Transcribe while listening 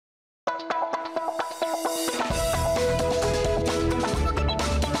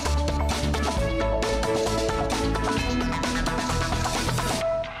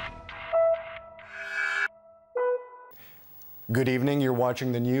Good evening. You're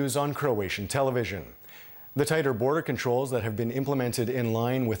watching the news on Croatian television. The tighter border controls that have been implemented in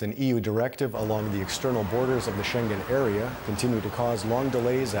line with an EU directive along the external borders of the Schengen area continue to cause long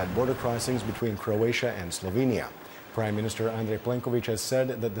delays at border crossings between Croatia and Slovenia. Prime Minister Andrej Plenković has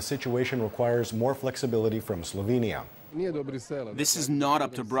said that the situation requires more flexibility from Slovenia. This is not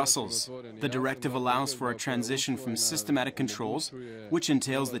up to Brussels. The directive allows for a transition from systematic controls, which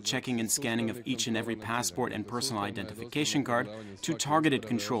entails the checking and scanning of each and every passport and personal identification card, to targeted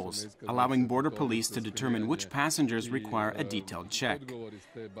controls, allowing border police to determine which passengers require a detailed check.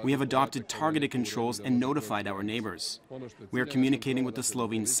 We have adopted targeted controls and notified our neighbors. We are communicating with the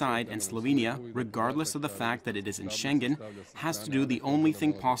Slovene side, and Slovenia, regardless of the fact that it is in Schengen, has to do the only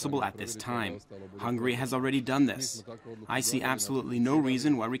thing possible at this time. Hungary has already done this. I see absolutely no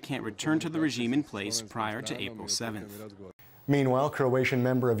reason why we can't return to the regime in place prior to April 7th. Meanwhile, Croatian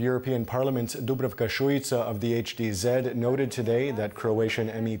member of European Parliament Dubravka Šuica of the HDZ noted today that Croatian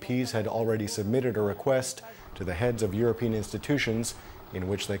MEPs had already submitted a request to the heads of European institutions in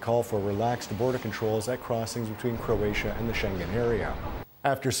which they call for relaxed border controls at crossings between Croatia and the Schengen area.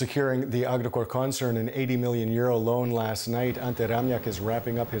 After securing the Agrokor concern an €80 million loan last night, Ante Ramljak is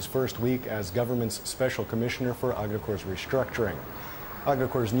wrapping up his first week as government's special commissioner for Agrokor's restructuring.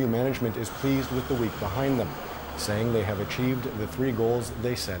 Agrokor's new management is pleased with the week behind them, saying they have achieved the 3 goals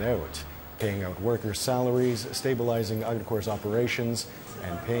they set out: paying out workers' salaries, stabilizing Agrokor's operations,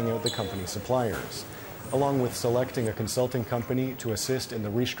 and paying out the company's suppliers. Along with selecting a consulting company to assist in the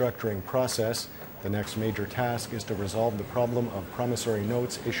restructuring process, the next major task is to resolve the problem of promissory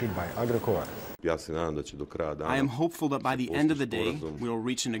notes issued by Agrokor. I am hopeful that by the end of the day, we will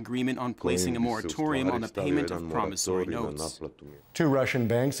reach an agreement on placing a moratorium on the payment of promissory notes. 2 Russian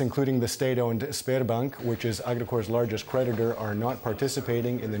banks, including the state-owned Sberbank, which is Agrokor's largest creditor, are not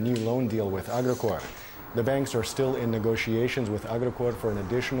participating in the new loan deal with Agrokor. The banks are still in negotiations with Agrokor for an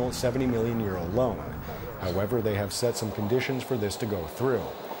additional €70 million loan. However, they have set some conditions for this to go through.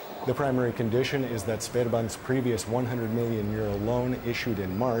 The primary condition is that Sberbank's previous €100 million loan issued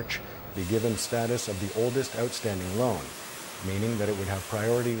in March be given status of the oldest outstanding loan, meaning that it would have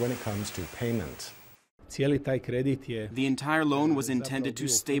priority when it comes to payment. The entire loan was intended to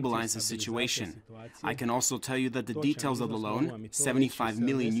stabilize the situation. I can also tell you that the details of the loan, €75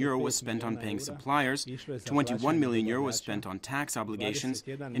 million was spent on paying suppliers, €21 million was spent on tax obligations,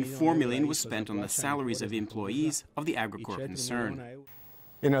 and €4 million was spent on the salaries of employees of the Agrokor concern.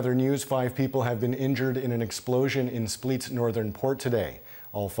 In other news, 5 people have been injured in an explosion in Split's northern port today.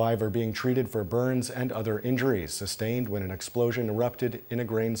 All 5 are being treated for burns and other injuries sustained when an explosion erupted in a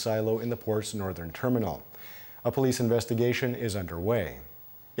grain silo in the port's northern terminal. A police investigation is underway.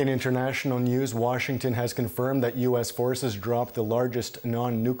 In international news, Washington has confirmed that U.S. forces dropped the largest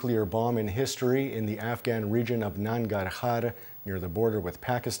non-nuclear bomb in history in the Afghan region of Nangarhar near the border with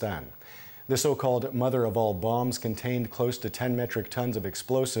Pakistan. The so-called mother of all bombs contained close to 10 metric tons of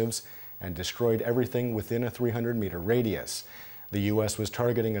explosives and destroyed everything within a 300-meter radius. The U.S. was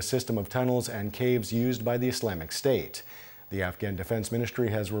targeting a system of tunnels and caves used by the Islamic State. The Afghan Defense Ministry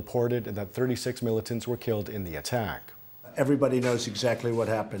has reported that 36 militants were killed in the attack. Everybody knows exactly what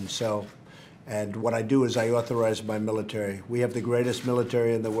happened, and what I do is I authorize my military. We have the greatest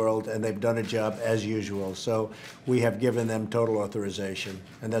military in the world, and they've done a job as usual. So we have given them total authorization,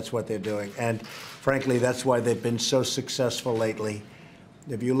 and that's what they're doing. And frankly, that's why they've been so successful lately.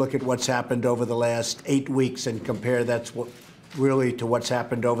 If you look at what's happened over the last 8 weeks and compare really to what's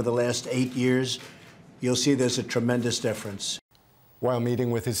happened over the last 8 years, you'll see there's a tremendous difference. While meeting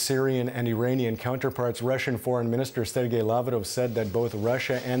with his Syrian and Iranian counterparts, Russian Foreign Minister Sergei Lavrov said that both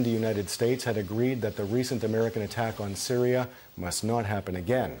Russia and the United States had agreed that the recent American attack on Syria must not happen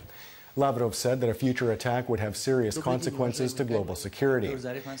again. Lavrov said that a future attack would have serious consequences to global security.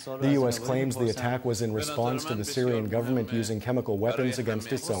 The U.S. claims the attack was in response to the Syrian government using chemical weapons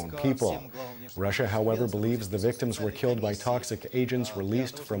against its own people. Russia, however, believes the victims were killed by toxic agents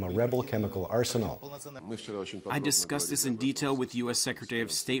released from a rebel chemical arsenal. I discussed this in detail with U.S. Secretary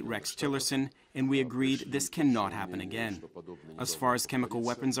of State Rex Tillerson, and we agreed this cannot happen again. As far as chemical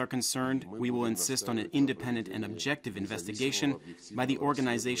weapons are concerned, we will insist on an independent and objective investigation by the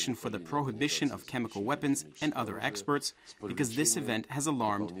Organization for the Prohibition of Chemical Weapons and other experts, because this event has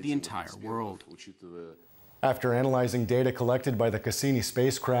alarmed the entire world. After analyzing data collected by the Cassini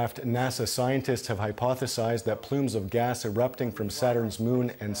spacecraft, NASA scientists have hypothesized that plumes of gas erupting from Saturn's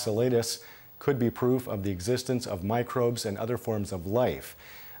moon Enceladus could be proof of the existence of microbes and other forms of life.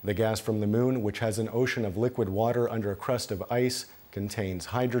 The gas from the moon, which has an ocean of liquid water under a crust of ice, contains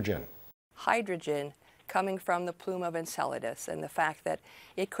hydrogen. Hydrogen coming from the plume of Enceladus, and the fact that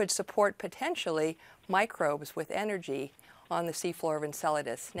it could support potentially microbes with energy on the seafloor of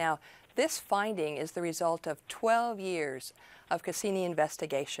Enceladus. Now, this finding is the result of 12 years of Cassini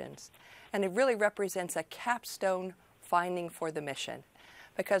investigations, and it really represents a capstone finding for the mission,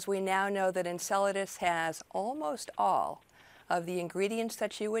 because we now know that Enceladus has almost all of the ingredients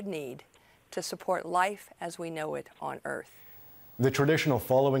that you would need to support life as we know it on Earth. The traditional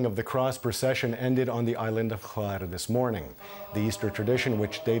following of the cross procession ended on the island of Hvar this morning. The Easter tradition,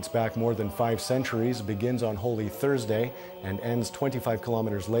 which dates back more than 5 centuries, begins on Holy Thursday and ends 25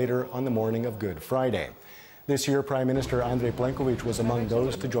 kilometers later on the morning of Good Friday. This year, Prime Minister Andrej Plenković was among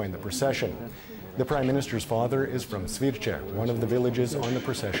those to join the procession. The Prime Minister's father is from Svirče, one of the villages on the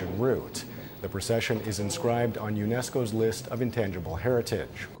procession route. The procession is inscribed on UNESCO's list of intangible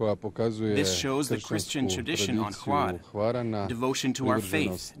heritage. This shows the Christian tradition on Hvar, devotion to our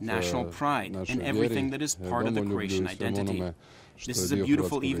faith, national pride, and everything that is part of the Croatian identity. This is a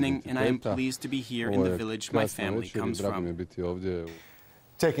beautiful evening, and I am pleased to be here in the village my family comes from.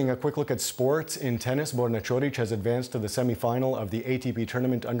 Taking a quick look at sports, in tennis, Borna Ćorić has advanced to the semi-final of the ATP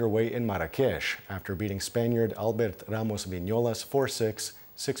tournament underway in Marrakesh after beating Spaniard Albert Ramos Vignolas 4-6,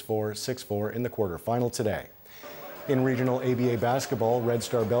 6-4, 6-4 in the quarterfinal today. In regional ABA basketball, Red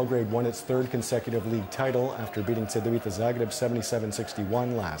Star Belgrade won its 3rd consecutive league title after beating Cedevita Zagreb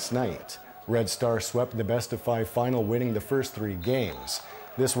 77-61 last night. Red Star swept the best-of-5 final, winning the first 3 games.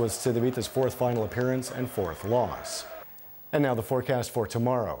 This was Cedevita's 4th final appearance and 4th loss. And now the forecast for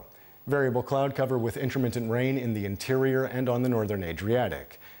tomorrow. Variable cloud cover with intermittent rain in the interior and on the northern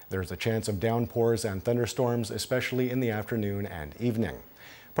Adriatic. There's a chance of downpours and thunderstorms, especially in the afternoon and evening.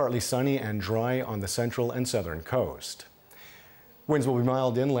 Partly sunny and dry on the central and southern coast. Winds will be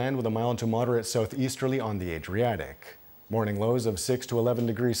mild inland with a mild to moderate southeasterly on the Adriatic. Morning lows of 6 to 11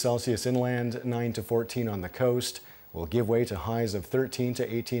 degrees Celsius inland, 9 to 14 on the coast, will give way to highs of 13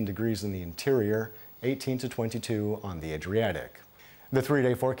 to 18 degrees in the interior, 18 to 22 on the Adriatic. The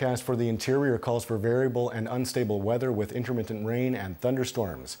 3-day forecast for the interior calls for variable and unstable weather with intermittent rain and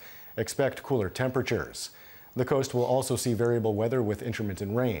thunderstorms. Expect cooler temperatures. The coast will also see variable weather with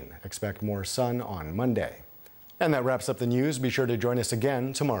intermittent rain. Expect more sun on Monday. And that wraps up the news. Be sure to join us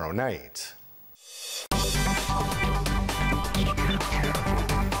again tomorrow night.